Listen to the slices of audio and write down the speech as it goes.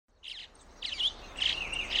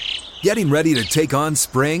Getting ready to take on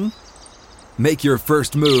spring? Make your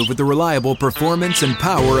first move with the reliable performance and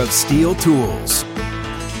power of Steel tools.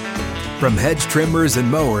 From hedge trimmers and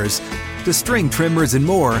mowers to string trimmers and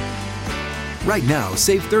more, right now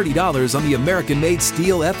save $30 on the American-made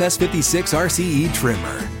Steel FS56 RCE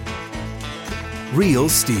trimmer. Real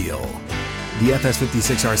Steel. The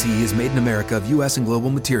FS56 RCE is made in America of U.S. and global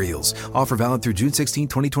materials. Offer valid through June 16,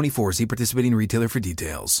 2024. See participating retailer for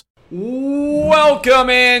details. Welcome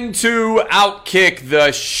into Outkick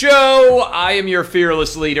the Show. I am your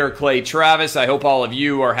fearless leader, Clay Travis. I hope all of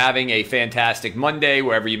you are having a fantastic Monday,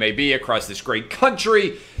 wherever you may be across this great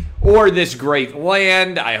country or this great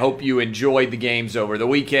land. I hope you enjoyed the games over the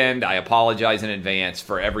weekend. I apologize in advance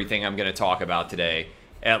for everything I'm going to talk about today.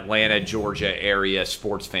 Atlanta, Georgia area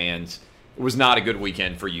sports fans. It was not a good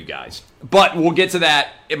weekend for you guys. But we'll get to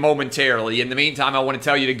that momentarily. In the meantime, I want to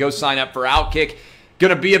tell you to go sign up for Outkick.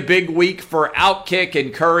 Going to be a big week for Outkick.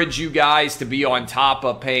 Encourage you guys to be on top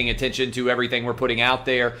of paying attention to everything we're putting out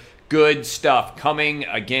there. Good stuff coming.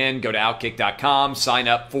 Again, go to Outkick.com. Sign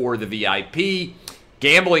up for the VIP.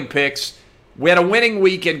 Gambling picks. We had a winning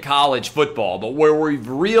week in college football, but where we've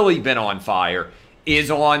really been on fire is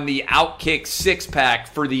on the Outkick six-pack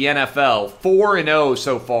for the NFL. 4-0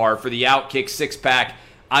 so far for the Outkick six-pack.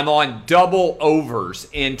 I'm on double overs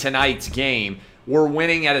in tonight's game. We're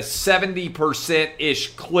winning at a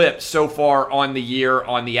 70%-ish clip so far on the year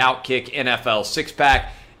on the Outkick NFL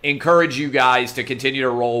six-pack. Encourage you guys to continue to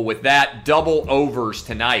roll with that. Double overs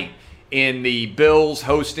tonight in the Bills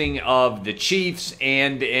hosting of the Chiefs,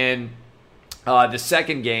 and in the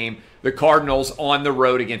second game, the Cardinals on the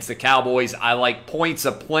road against the Cowboys. I like points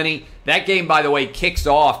aplenty. That game, by the way, kicks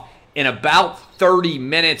off in about 30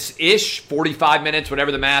 minutes-ish, 45 minutes,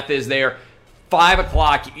 whatever the math is there, 5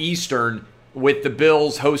 o'clock Eastern, with the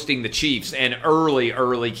Bills hosting the Chiefs, and early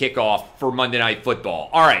kickoff for Monday Night Football.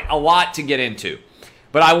 All right, a lot to get into.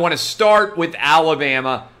 But I want to start with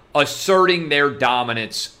Alabama asserting their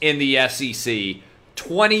dominance in the SEC.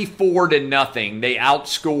 24-0, they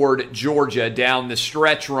outscored Georgia down the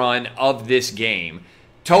stretch run of this game.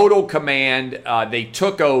 Total command, they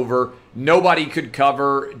took over. Nobody could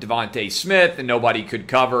cover Devontae Smith, and nobody could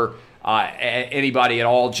cover anybody at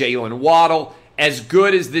all. Jalen Waddle. As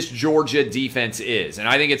good as this Georgia defense is, and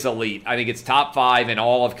I think it's elite, I think it's top 5 in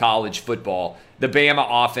all of college football, the Bama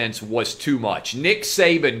offense was too much. Nick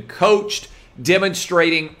Saban coached,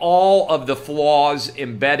 demonstrating all of the flaws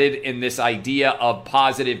embedded in this idea of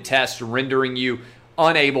positive tests rendering you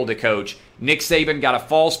unable to coach. Nick Saban got a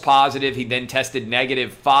false positive. He then tested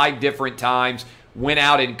negative 5 different times, went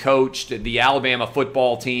out and coached the Alabama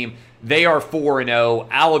football team. They are 4-0.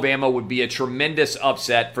 Alabama would be a tremendous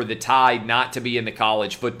upset for the Tide not to be in the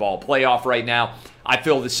college football playoff right now. I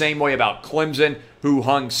feel the same way about Clemson, who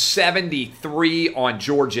hung 73 on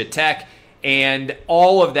Georgia Tech, and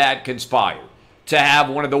all of that conspired to have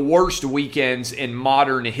one of the worst weekends in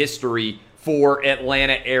modern history for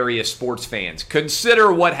Atlanta area sports fans.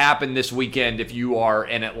 Consider what happened this weekend if you are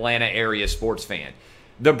an Atlanta area sports fan.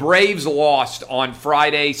 The Braves lost on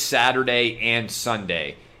Friday, Saturday, and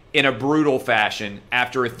Sunday in a brutal fashion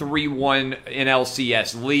after a 3-1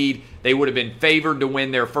 NLCS lead. They would have been favored to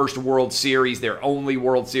win their first World Series, their only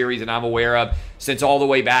World Series that I'm aware of since all the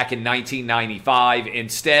way back in 1995.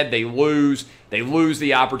 Instead, they lose. They lose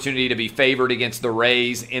the opportunity to be favored against the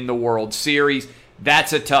Rays in the World Series.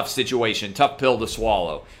 That's a tough situation, tough pill to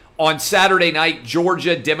swallow. On Saturday night,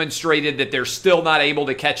 Georgia demonstrated that they're still not able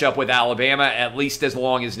to catch up with Alabama, at least as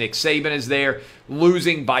long as Nick Saban is there,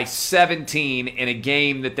 losing by 17 in a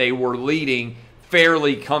game that they were leading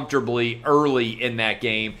fairly comfortably early in that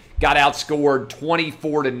game. Got outscored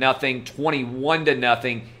 24-0,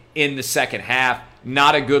 21-0 in the second half.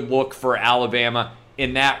 Not a good look for Alabama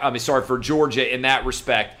for Georgia in that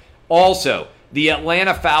respect. Also, the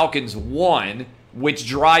Atlanta Falcons won, which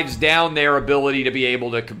drives down their ability to be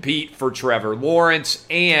able to compete for Trevor Lawrence,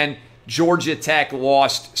 and Georgia Tech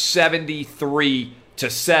lost 73-7.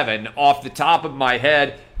 Off the top of my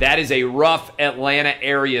head, that is a rough Atlanta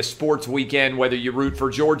area sports weekend, whether you root for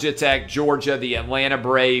Georgia Tech, Georgia, the Atlanta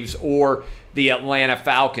Braves, or the Atlanta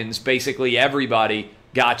Falcons. Basically, everybody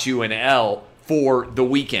got you an L for the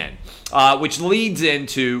weekend, which leads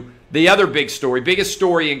into the other big story, biggest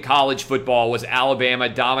story in college football was Alabama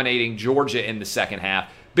dominating Georgia in the second half.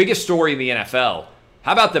 Biggest story in the NFL.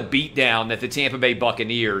 How about the beatdown that the Tampa Bay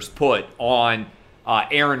Buccaneers put on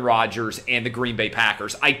Aaron Rodgers and the Green Bay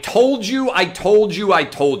Packers? I told you.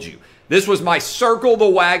 This was my Circle the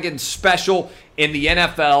Wagon special in the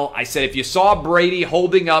NFL. I said if you saw Brady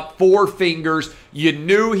holding up 4 fingers, you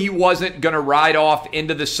knew he wasn't going to ride off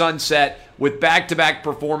into the sunset with back-to-back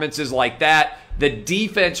performances like that. The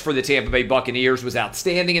defense for the Tampa Bay Buccaneers was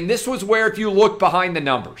outstanding, and this was where, if you look behind the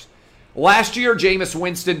numbers, last year Jameis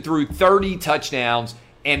Winston threw 30 touchdowns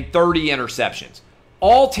and 30 interceptions.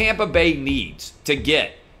 All Tampa Bay needs to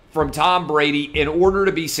get from Tom Brady in order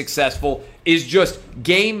to be successful is just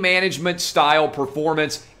game management style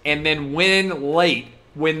performance and then win late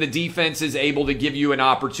when the defense is able to give you an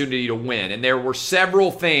opportunity to win. And there were several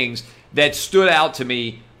things that stood out to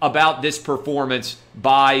me about this performance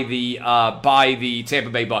by the Tampa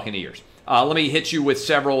Bay Buccaneers. Let me hit you with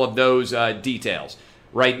several of those details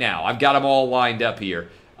right now. I've got them all lined up here.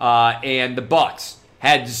 And the Bucs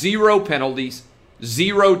had 0 penalties,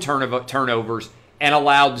 0 turnovers, and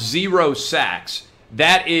allowed 0 sacks.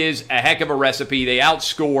 That is a heck of a recipe. They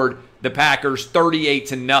outscored the Packers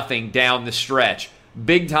 38-0 down the stretch.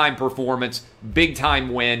 Big-time performance,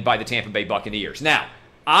 big-time win by the Tampa Bay Buccaneers. Now,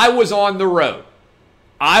 I was on the road.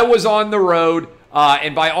 And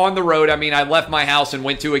by on the road, I mean I left my house and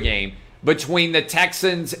went to a game between the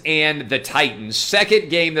Texans and the Titans.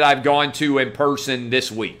 Second game that I've gone to in person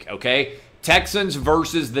this week, okay? Texans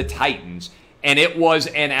versus the Titans. And it was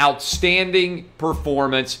an outstanding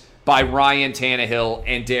performance by Ryan Tannehill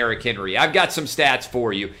and Derrick Henry. I've got some stats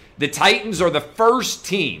for you. The Titans are the first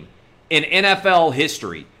team in NFL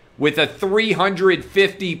history with a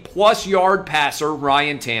 350-plus yard passer,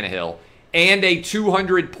 Ryan Tannehill, and a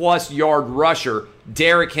 200-plus yard rusher,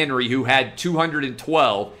 Derrick Henry, who had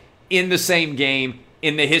 212 in the same game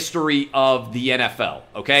in the history of the NFL,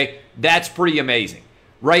 okay? That's pretty amazing.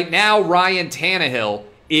 Right now, Ryan Tannehill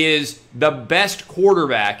is the best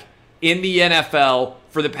quarterback in the NFL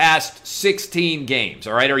for the past 16 games,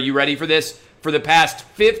 all right? Are you ready for this? For the past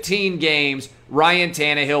 15 games, Ryan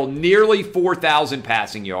Tannehill, nearly 4,000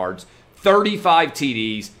 passing yards, 35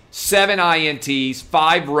 TDs, 7 INTs,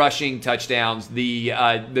 5 rushing touchdowns. The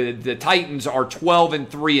Titans are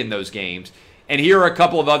 12-3 in those games. And here are a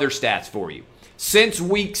couple of other stats for you. Since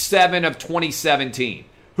Week 7 of 2017,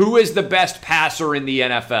 who is the best passer in the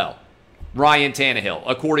NFL? Ryan Tannehill,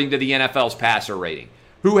 according to the NFL's passer rating.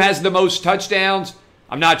 Who has the most touchdowns?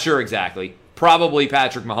 I'm not sure exactly. Probably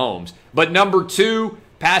Patrick Mahomes. But number 2,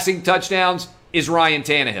 passing touchdowns, is Ryan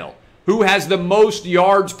Tannehill. Who has the most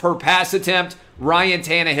yards per pass attempt? Ryan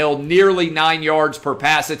Tannehill, nearly 9 yards per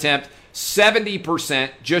pass attempt, 70%,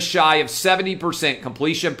 just shy of 70%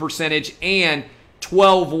 completion percentage, and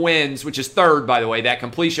 12 wins, which is third, by the way, that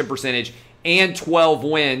completion percentage, and 12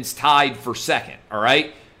 wins tied for second, all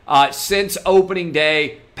right? Since opening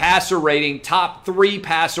day, passer rating, top 3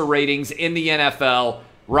 passer ratings in the NFL,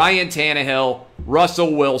 Ryan Tannehill,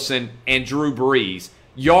 Russell Wilson, and Drew Brees.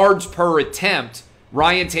 Yards per attempt,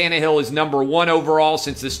 Ryan Tannehill is number 1 overall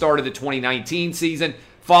since the start of the 2019 season,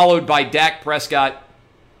 followed by Dak Prescott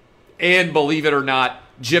and, believe it or not,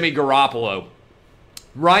 Jimmy Garoppolo.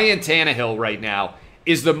 Ryan Tannehill right now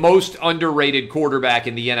is the most underrated quarterback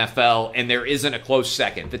in the NFL, and there isn't a close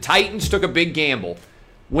second. The Titans took a big gamble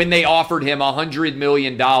when they offered him $100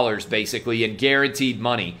 million, basically, in guaranteed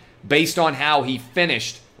money based on how he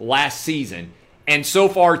finished last season. And so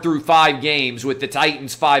far through 5 games with the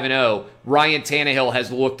Titans 5-0, Ryan Tannehill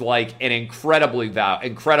has looked like an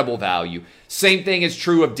incredible value. Same thing is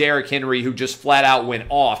true of Derrick Henry, who just flat out went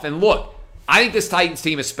off. And look, I think this Titans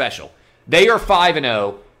team is special. They are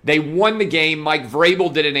 5-0. They won the game. Mike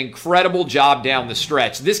Vrabel did an incredible job down the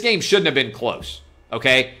stretch. This game shouldn't have been close,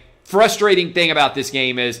 okay? Frustrating thing about this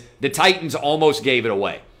game is the Titans almost gave it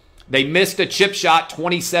away. They missed a chip shot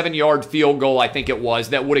 27-yard field goal, I think it was,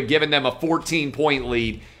 that would have given them a 14-point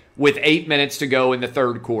lead with 8 minutes to go in the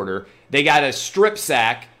third quarter. They got a strip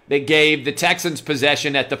sack that gave the Texans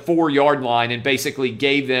possession at the 4-yard line and basically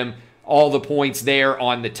gave them all the points there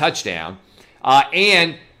on the touchdown.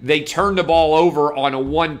 And they turned the ball over on a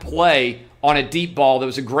 1 play on a deep ball that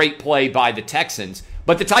was a great play by the Texans.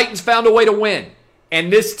 But the Titans found a way to win.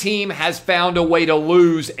 And this team has found a way to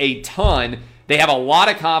lose a ton. They have a lot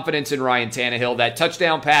of confidence in Ryan Tannehill. That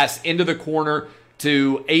touchdown pass into the corner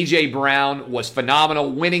to A.J. Brown was phenomenal,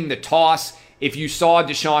 winning the toss. If you saw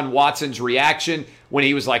Deshaun Watson's reaction when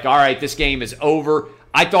he was like, all right, this game is over,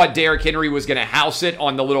 I thought Derrick Henry was going to house it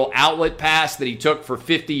on the little outlet pass that he took for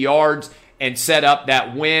 50 yards and set up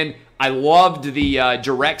that win. I loved the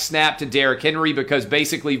direct snap to Derrick Henry because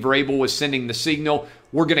basically Vrabel was sending the signal,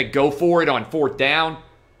 we're going to go for it on 4th down.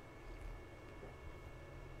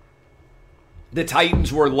 The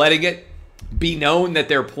Titans were letting it be known that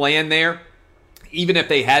their plan there, even if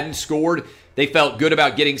they hadn't scored, they felt good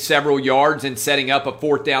about getting several yards and setting up a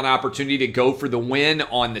 4th down opportunity to go for the win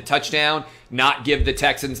on the touchdown, not give the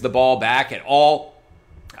Texans the ball back at all.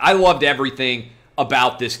 I loved everything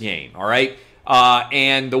about this game, all right?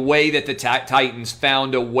 and the way that the Titans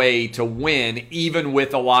found a way to win, even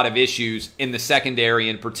with a lot of issues in the secondary,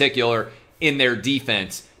 in particular in their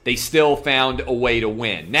defense, they still found a way to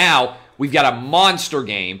win. Now, we've got a monster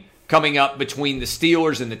game coming up between the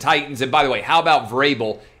Steelers and the Titans. And by the way, how about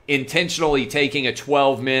Vrabel intentionally taking a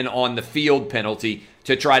 12-men on the field penalty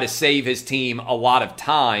to try to save his team a lot of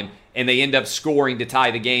time, and they end up scoring to tie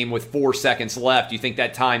the game with 4 seconds left? You think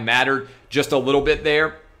that time mattered just a little bit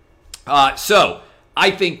there? So I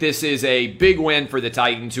think this is a big win for the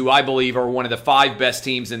Titans, who I believe are one of the 5 best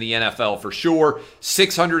teams in the NFL for sure.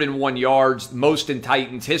 601 yards, most in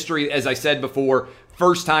Titans history. As I said before,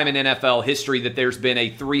 first time in NFL history that there's been a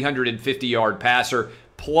 350-yard passer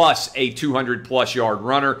plus a 200-plus yard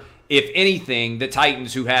runner. If anything, the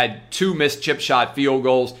Titans, who had 2 missed chip shot field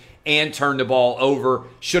goals and turned the ball over,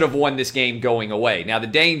 should have won this game going away. Now, the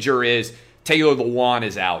danger is Taylor Lewan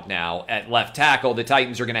is out now at left tackle. The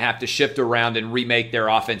Titans are going to have to shift around and remake their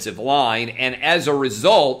offensive line. And as a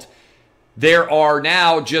result, there are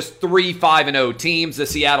now just 3 5-0 teams: the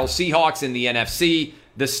Seattle Seahawks in the NFC,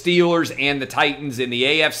 the Steelers and the Titans in the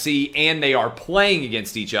AFC, and they are playing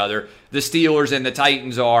against each other. The Steelers and the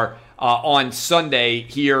Titans are on Sunday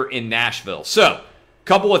here in Nashville. So, a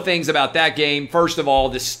couple of things about that game. First of all,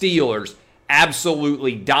 the Steelers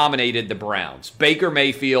absolutely dominated the Browns. Baker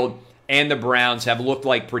Mayfield and the Browns have looked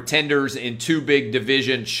like pretenders in 2 big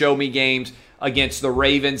division show-me games against the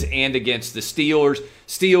Ravens and against the Steelers.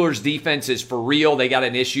 Steelers' defense is for real. They got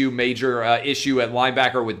an major issue at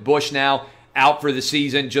linebacker with Bush now, out for the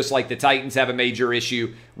season, just like the Titans have a major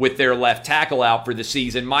issue with their left tackle out for the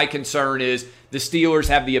season. My concern is the Steelers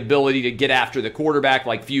have the ability to get after the quarterback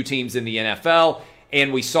like few teams in the NFL,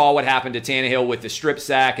 and we saw what happened to Tannehill with the strip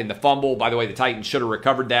sack and the fumble. By the way, the Titans should have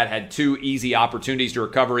recovered that, had 2 easy opportunities to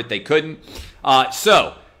recover it. They couldn't.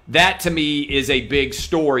 So that, to me, is a big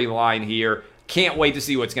storyline here. Can't wait to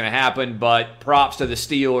see what's going to happen, but props to the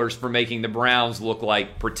Steelers for making the Browns look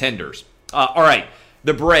like pretenders. All right,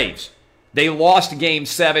 the Braves. They lost Game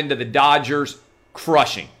 7 to the Dodgers.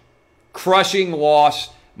 Crushing loss.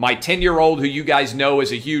 My 10-year-old, who you guys know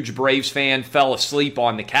is a huge Braves fan, fell asleep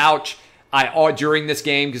on the couch during this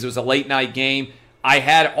game because it was a late-night game. I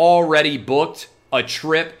had already booked a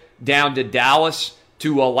trip down to Dallas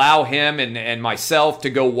to allow him and myself to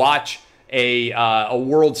go watch a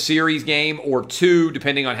World Series game or 2,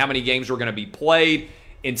 depending on how many games were going to be played.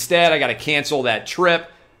 Instead, I got to cancel that trip.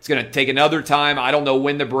 It's going to take another time. I don't know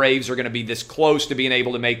when the Braves are going to be this close to being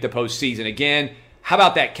able to make the postseason again. How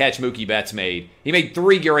about that catch Mookie Betts made? He made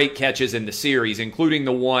 3 great catches in the series, including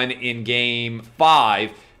the one in Game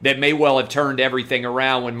 5 that may well have turned everything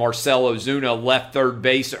around when Marcell Ozuna left third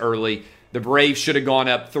base early. The Braves should have gone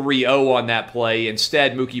up 3-0 on that play.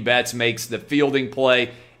 Instead, Mookie Betts makes the fielding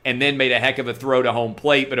play and then made a heck of a throw to home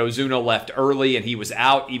plate, but Ozuna left early and he was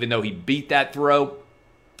out even though he beat that throw.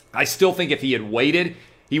 I still think if he had waited,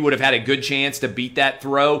 he would have had a good chance to beat that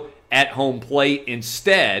throw at home plate.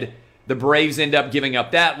 Instead, the Braves end up giving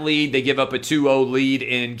up that lead. They give up a 2-0 lead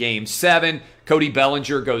in Game 7. Cody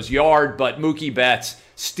Bellinger goes yard, but Mookie Betts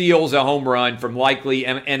steals a home run from likely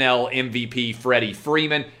NL MVP Freddie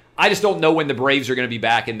Freeman. I just don't know when the Braves are going to be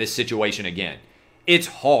back in this situation again. It's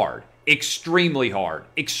hard, extremely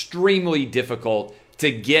difficult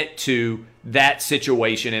to get to that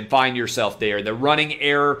situation and find yourself there. The running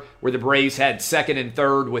error where the Braves had second and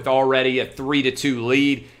third with already a 3-2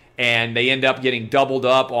 lead, and they end up getting doubled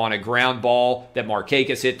up on a ground ball that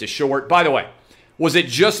Markakis hit to short. By the way, was it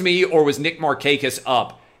just me or was Nick Markakis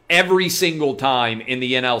up every single time in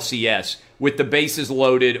the NLCS with the bases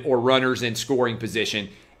loaded or runners in scoring position,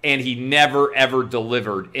 and he never, ever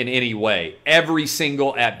delivered in any way? Every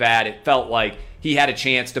single at-bat, it felt like he had a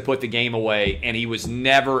chance to put the game away, and he was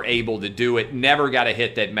never able to do it, never got a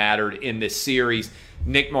hit that mattered in this series.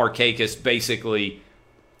 Nick Markakis basically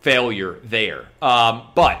failure there.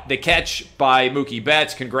 But the catch by Mookie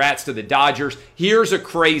Betts, congrats to the Dodgers. Here's a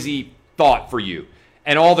crazy thought for you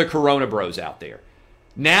and all the Corona bros out there.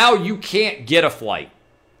 Now you can't get a flight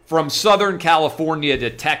from Southern California to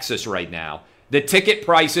Texas right now. The ticket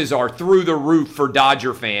prices are through the roof for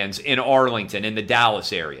Dodger fans in Arlington, in the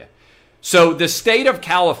Dallas area. So the state of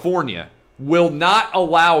California will not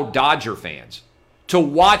allow Dodger fans to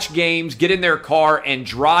watch games, get in their car, and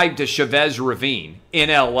drive to Chavez Ravine in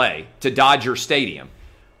LA to Dodger Stadium.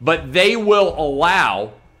 But they will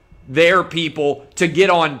allow their people to get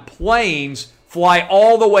on planes, fly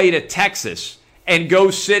all the way to Texas, and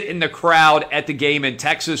go sit in the crowd at the game in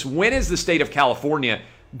Texas. When is the state of California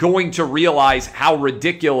going to realize how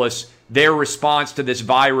ridiculous their response to this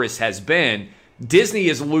virus has been? Disney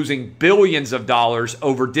is losing billions of dollars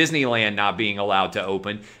over Disneyland not being allowed to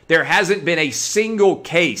open. There hasn't been a single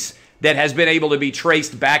case that has been able to be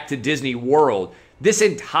traced back to Disney World. This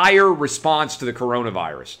entire response to the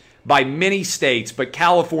coronavirus by many states, but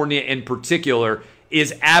California in particular,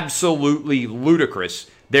 is absolutely ludicrous.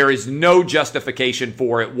 There is no justification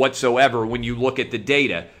for it whatsoever when you look at the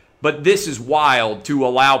data. But this is wild to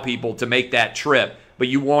allow people to make that trip, but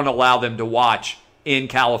you won't allow them to watch in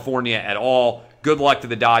California at all. Good luck to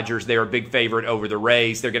the Dodgers. They're a big favorite over the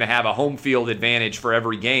Rays. They're going to have a home field advantage for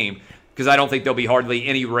every game because I don't think there'll be hardly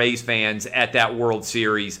any Rays fans at that World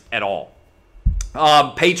Series at all.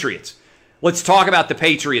 Patriots. Let's talk about the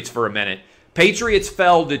Patriots for a minute. Patriots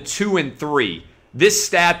fell to 2-3. This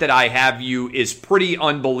stat that I have you is pretty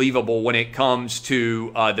unbelievable when it comes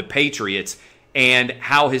to the Patriots and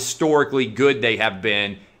how historically good they have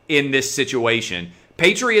been in this situation.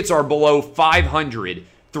 Patriots are below 500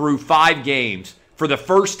 through 5 games for the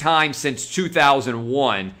first time since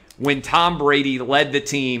 2001 when Tom Brady led the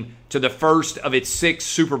team to the first of its 6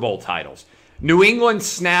 Super Bowl titles. New England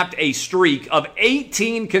snapped a streak of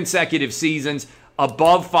 18 consecutive seasons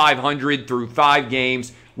above 500 through 5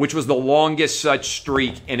 games, which was the longest such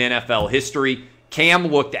streak in NFL history. Cam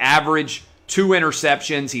looked average, 2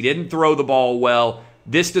 interceptions. He didn't throw the ball well.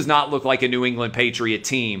 This does not look like a New England Patriot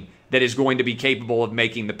team that is going to be capable of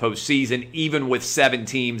making the postseason, even with 7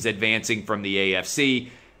 teams advancing from the AFC.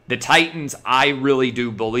 The Titans, I really do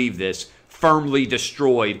believe this, firmly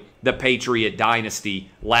destroyed the Patriot dynasty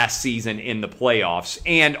last season in the playoffs.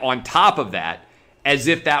 And on top of that, as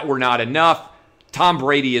if that were not enough, Tom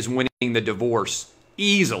Brady is winning the divorce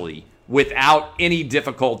easily without any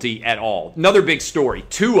difficulty at all. Another big story,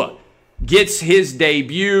 Tua gets his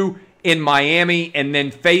debut in Miami and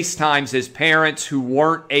then FaceTimes his parents who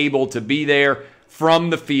weren't able to be there from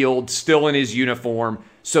the field, still in his uniform,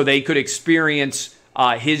 so they could experience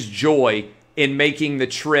his joy in making the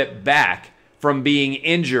trip back from being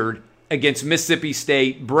injured against Mississippi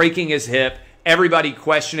State, breaking his hip, everybody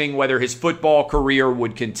questioning whether his football career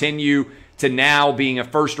would continue, to now being a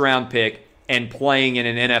first-round pick and playing in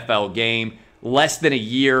an NFL game. Less than a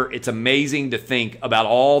year. It's amazing to think about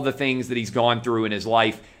all the things that he's gone through in his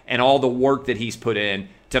life and all the work that he's put in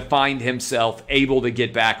to find himself able to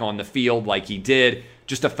get back on the field like he did.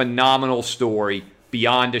 Just a phenomenal story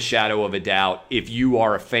beyond a shadow of a doubt. If you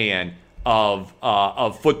are a fan of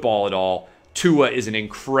football at all, Tua is an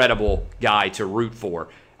incredible guy to root for.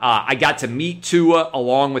 I got to meet Tua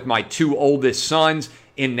along with my 2 oldest sons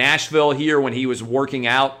in Nashville here when he was working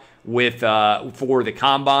out with for the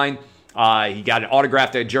Combine. He got an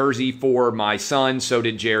autographed jersey for my son. So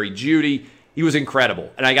did Jerry Jeudy. He was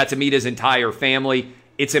incredible. And I got to meet his entire family.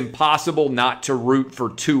 It's impossible not to root for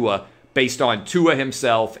Tua based on Tua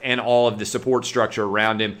himself and all of the support structure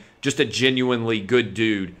around him. Just a genuinely good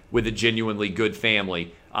dude with a genuinely good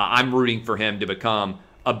family. I'm rooting for him to become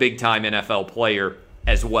a big-time NFL player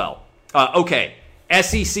as well. Okay,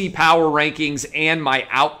 SEC Power Rankings and my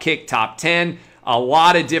Outkick Top 10. A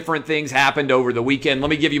lot of different things happened over the weekend. Let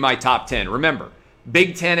me give you my top 10. Remember,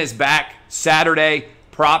 Big Ten is back Saturday.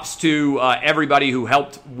 Props to everybody who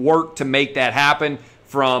helped work to make that happen,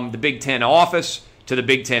 from the Big Ten office to the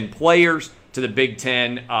Big Ten players to the Big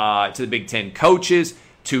Ten coaches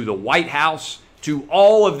to the White House to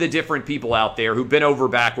all of the different people out there who've been over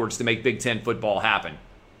backwards to make Big Ten football happen.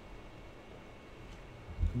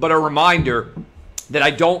 But a reminder that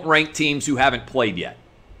I don't rank teams who haven't played yet.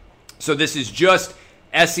 So this is just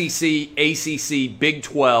SEC, ACC, Big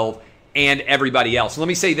 12, and everybody else. Let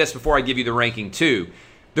me say this before I give you the ranking too.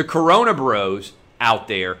 The Corona Bros out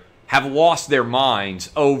there have lost their minds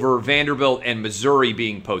over Vanderbilt and Missouri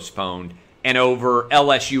being postponed and over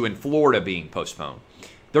LSU and Florida being postponed.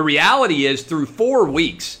 The reality is, through 4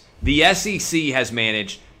 weeks, the SEC has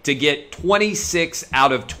managed to get 26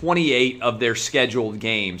 out of 28 of their scheduled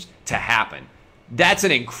games to happen. That's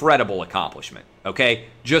an incredible accomplishment, okay?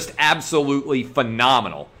 Just absolutely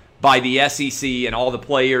phenomenal by the SEC and all the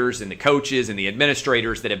players and the coaches and the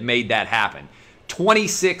administrators that have made that happen.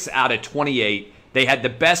 26 out of 28. They had the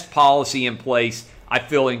best policy in place. I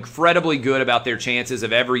feel incredibly good about their chances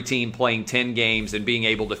of every team playing 10 games and being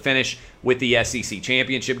able to finish with the SEC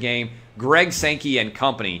championship game. Greg Sankey and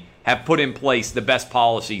company have put in place the best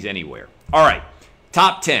policies anywhere. All right,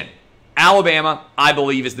 top 10. Alabama, I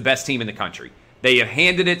believe, is the best team in the country. They have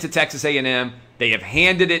handed it to Texas A&M. They have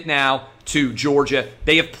handed it now to Georgia.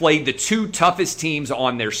 They have played the 2 toughest teams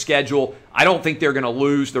on their schedule. I don't think they're going to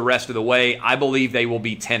lose the rest of the way. I believe they will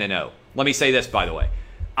be 10-0. Let me say this, by the way.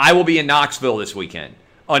 I will be in Knoxville this weekend.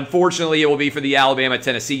 Unfortunately, it will be for the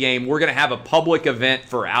Alabama-Tennessee game. We're going to have a public event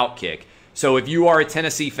for Outkick So if you are a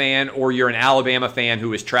Tennessee fan or you're an Alabama fan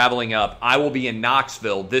who is traveling up, I will be in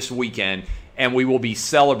Knoxville this weekend, and we will be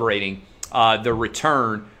celebrating the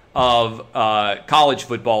return of college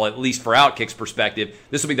football, at least for Outkick's perspective.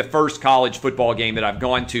 This will be the first college football game that I've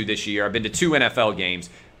gone to this year. I've been to 2 NFL games,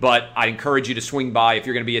 but I encourage you to swing by if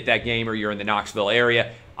you're going to be at that game or you're in the Knoxville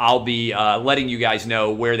area. I'll be letting you guys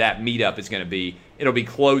know where that meetup is going to be. It'll be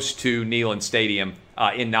close to Neyland Stadium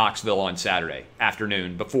in Knoxville on Saturday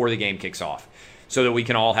afternoon before the game kicks off, so that we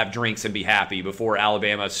can all have drinks and be happy before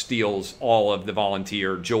Alabama steals all of the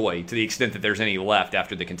Volunteer joy, to the extent that there's any left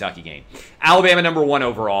after the Kentucky game. Alabama number 1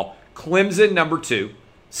 overall. Clemson number 2.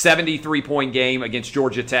 73-point game against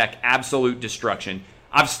Georgia Tech. Absolute destruction.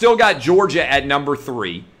 I've still got Georgia at number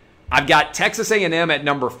 3. I've got Texas A&M at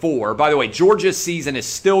number 4. By the way, Georgia's season is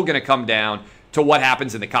still going to come down to what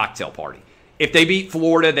happens in the cocktail party. If they beat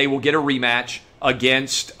Florida, they will get a rematch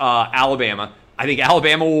against Alabama. I think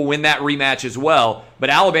Alabama will win that rematch as well, but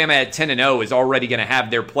Alabama at 10-0 is already going to have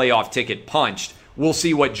their playoff ticket punched. We'll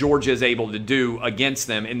see what Georgia is able to do against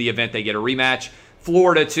them in the event they get a rematch.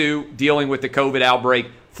 Florida, too, dealing with the COVID outbreak.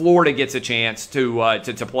 Florida gets a chance to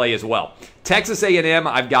play as well. Texas A&M,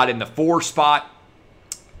 I've got in the 4 spot.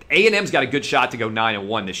 A&M's got a good shot to go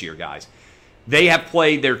 9-1 this year, guys. They have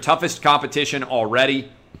played their toughest competition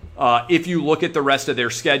already. If you look at the rest of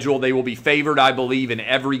their schedule, they will be favored, I believe, in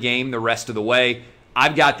every game the rest of the way.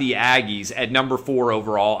 I've got the Aggies at number 4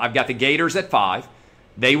 overall. I've got the Gators at 5.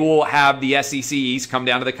 They will have the SEC East come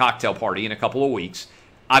down to the cocktail party in a couple of weeks.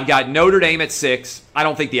 I've got Notre Dame at 6. I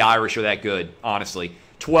don't think the Irish are that good, honestly.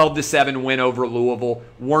 12-7 win over Louisville.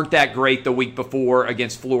 Weren't that great the week before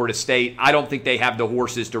against Florida State. I don't think they have the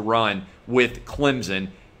horses to run with Clemson.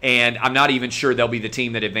 And I'm not even sure they'll be the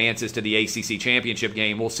team that advances to the ACC championship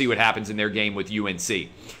game. We'll see what happens in their game with UNC.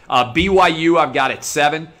 BYU, I've got at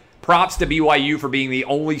 7. Props to BYU for being the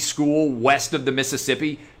only school west of the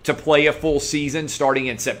Mississippi to play a full season starting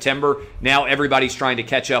in September. Now everybody's trying to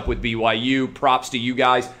catch up with BYU. Props to you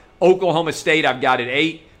guys. Oklahoma State, I've got at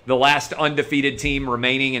 8. The last undefeated team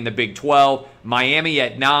remaining in the Big 12. Miami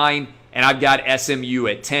at 9. And I've got SMU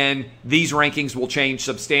at 10. These rankings will change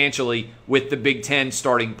substantially with the Big 10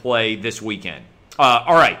 starting play this weekend.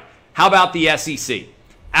 All right, how about the SEC?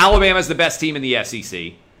 Alabama's the best team in the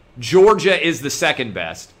SEC. Georgia is the second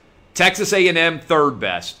best. Texas A&M, third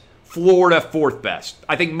best. Florida, fourth best.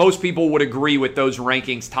 I think most people would agree with those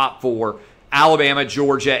rankings, top 4. Alabama,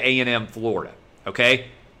 Georgia, A&M, Florida. Okay?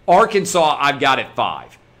 Arkansas, I've got at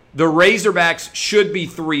 5. The Razorbacks should be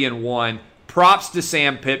 3-1. Props to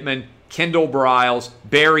Sam Pittman, Kendall Briles,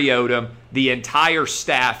 Barry Odom. The entire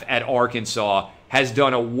staff at Arkansas has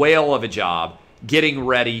done a whale of a job getting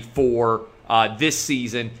ready for this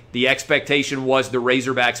season. The expectation was the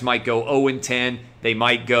Razorbacks might go 0-10. They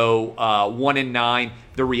might go 1-9.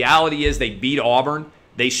 The reality is they beat Auburn.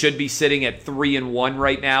 They should be sitting at 3-1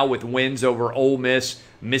 right now with wins over Ole Miss,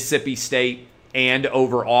 Mississippi State, and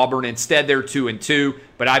over Auburn. Instead, they're 2-2,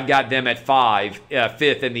 but I've got them at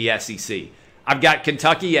 5th in the SEC. I've got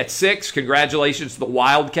Kentucky at 6. Congratulations to the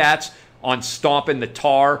Wildcats on stomping the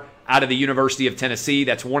tar out of the University of Tennessee.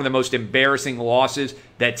 That's one of the most embarrassing losses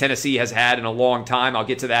that Tennessee has had in a long time. I'll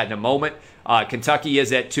get to that in a moment. Kentucky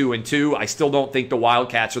is at 2-2. I still don't think the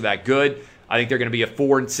Wildcats are that good. I think they're going to be a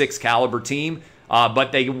 4-6 caliber team.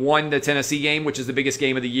 But they won the Tennessee game, which is the biggest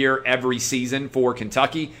game of the year every season for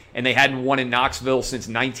Kentucky, and they hadn't won in Knoxville since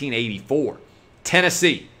 1984.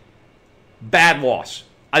 Tennessee, bad loss.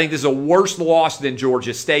 I think this is a worse loss than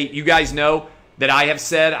Georgia State. You guys know that I have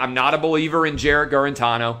said I'm not a believer in Jarrett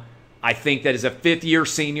Garantano. I think that as a fifth-year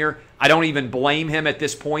senior, I don't even blame him at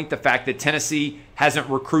this point. The fact that Tennessee hasn't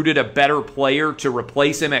recruited a better player to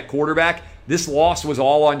replace him at quarterback, this loss was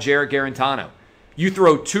all on Jarrett Garantano. You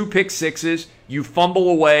throw 2 pick-sixes, you fumble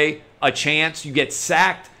away a chance, you get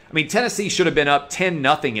sacked. I mean, Tennessee should have been up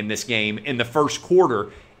 10-0 in this game in the first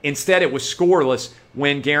quarter. Instead, it was scoreless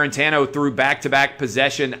when Garantano threw back-to-back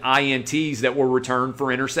possession INTs that were returned for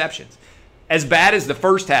interceptions. As bad as the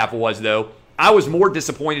first half was, though, I was more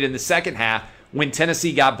disappointed in the second half when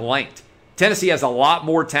Tennessee got blanked. Tennessee has a lot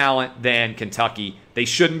more talent than Kentucky. They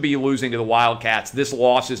shouldn't be losing to the Wildcats. This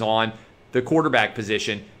loss is on the quarterback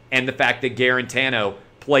position and the fact that Garantano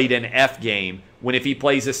played an F game when if he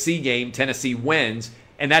plays a C game, Tennessee wins.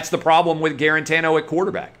 And that's the problem with Garantano at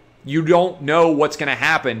quarterback. You don't know what's going to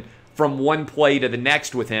happen from one play to the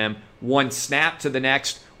next with him, one snap to the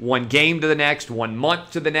next, one game to the next, 1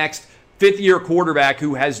 month to the next. Fifth-year quarterback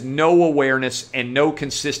who has no awareness and no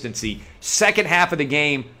consistency. Second half of the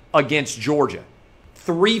game against Georgia,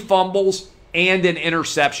 3 fumbles and an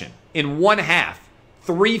interception. In one half,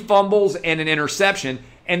 3 fumbles and an interception,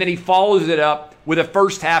 and then he follows it up with a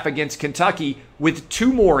first half against Kentucky with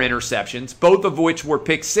 2 more interceptions, both of which were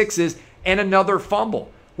pick sixes, and another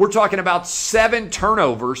fumble. We're talking about 7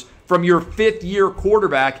 turnovers from your 5th-year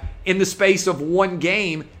quarterback in the space of 1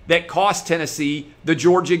 game that cost Tennessee the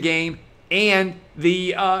Georgia game and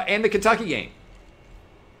the Kentucky game.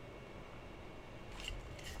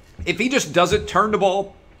 If he just doesn't turn the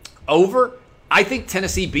ball over, I think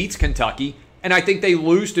Tennessee beats Kentucky, and I think they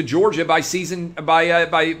lose to Georgia by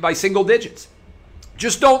single digits.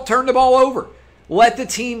 Just don't turn the ball over. Let the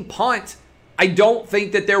team punt. I don't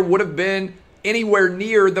think that there would have been anywhere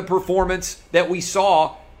near the performance that we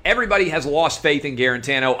saw. Everybody has lost faith in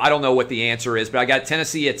Garantano. I don't know what the answer is, but I got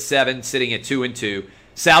Tennessee at 7, sitting at 2-2.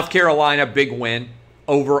 South Carolina, big win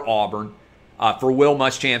over Auburn. For Will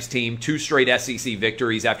Muschamp's team, 2 straight SEC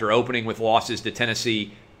victories after opening with losses to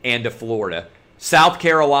Tennessee and to Florida. South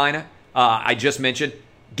Carolina, I just mentioned,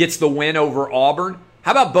 gets the win over Auburn.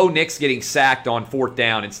 How about Bo Nix getting sacked on 4th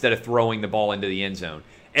down instead of throwing the ball into the end zone?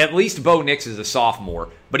 At least Bo Nix is a sophomore,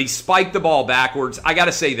 but he spiked the ball backwards. I got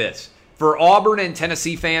to say this. For Auburn and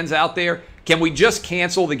Tennessee fans out there, can we just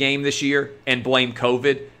cancel the game this year and blame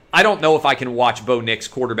COVID? I don't know if I can watch Bo Nix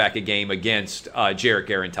quarterback a game against Jarrett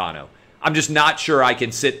Garantano. I'm just not sure I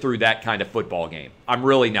can sit through that kind of football game. I'm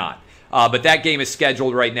really not. But that game is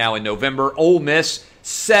scheduled right now in November. Ole Miss,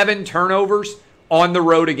 7 turnovers on the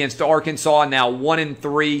road against Arkansas, now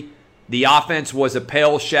 1-3. The offense was a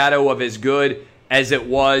pale shadow of as good as it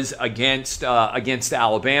was against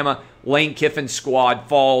Alabama. Lane Kiffin's squad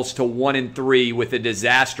falls to 1-3 with a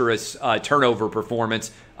disastrous turnover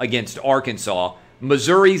performance against Arkansas.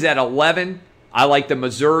 Missouri's at 11. I like the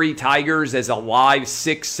Missouri Tigers as a live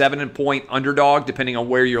 6-7 point underdog, depending on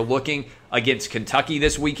where you're looking, against Kentucky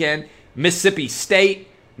this weekend. Mississippi State,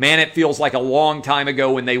 man, it feels like a long time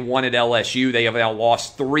ago when they won at LSU. They have now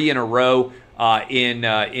lost 3 in a row in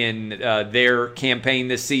their campaign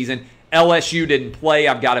this season. LSU didn't play.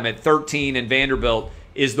 I've got them at 13, and Vanderbilt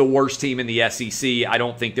is the worst team in the SEC. I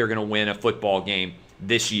don't think they're going to win a football game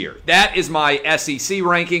this year. That is my SEC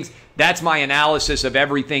rankings. That's my analysis of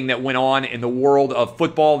everything that went on in the world of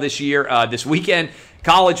football this weekend.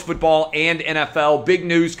 College football and NFL. Big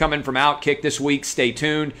news coming from Outkick this week. Stay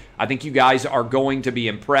tuned. I think you guys are going to be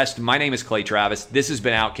impressed. My name is Clay Travis. This has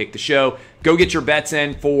been Outkick the Show. Go get your bets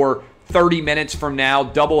in for 30 minutes from now.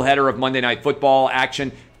 Doubleheader of Monday Night Football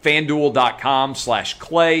action.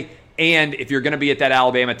 FanDuel.com/Clay. And if you're going to be at that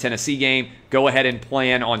Alabama-Tennessee game, go ahead and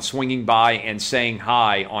plan on swinging by and saying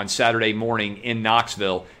hi on Saturday morning in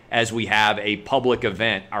Knoxville as we have a public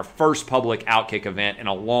event, our first public Outkick event in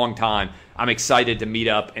a long time. I'm excited to meet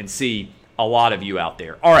up and see a lot of you out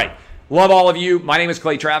there. All right. Love all of you. My name is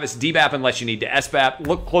Clay Travis. DBAP unless you need to SBAP.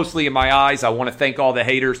 Look closely in my eyes. I want to thank all the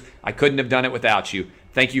haters. I couldn't have done it without you.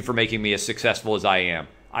 Thank you for making me as successful as I am.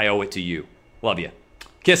 I owe it to you. Love you.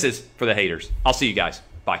 Kisses for the haters. I'll see you guys.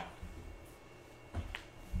 Bye.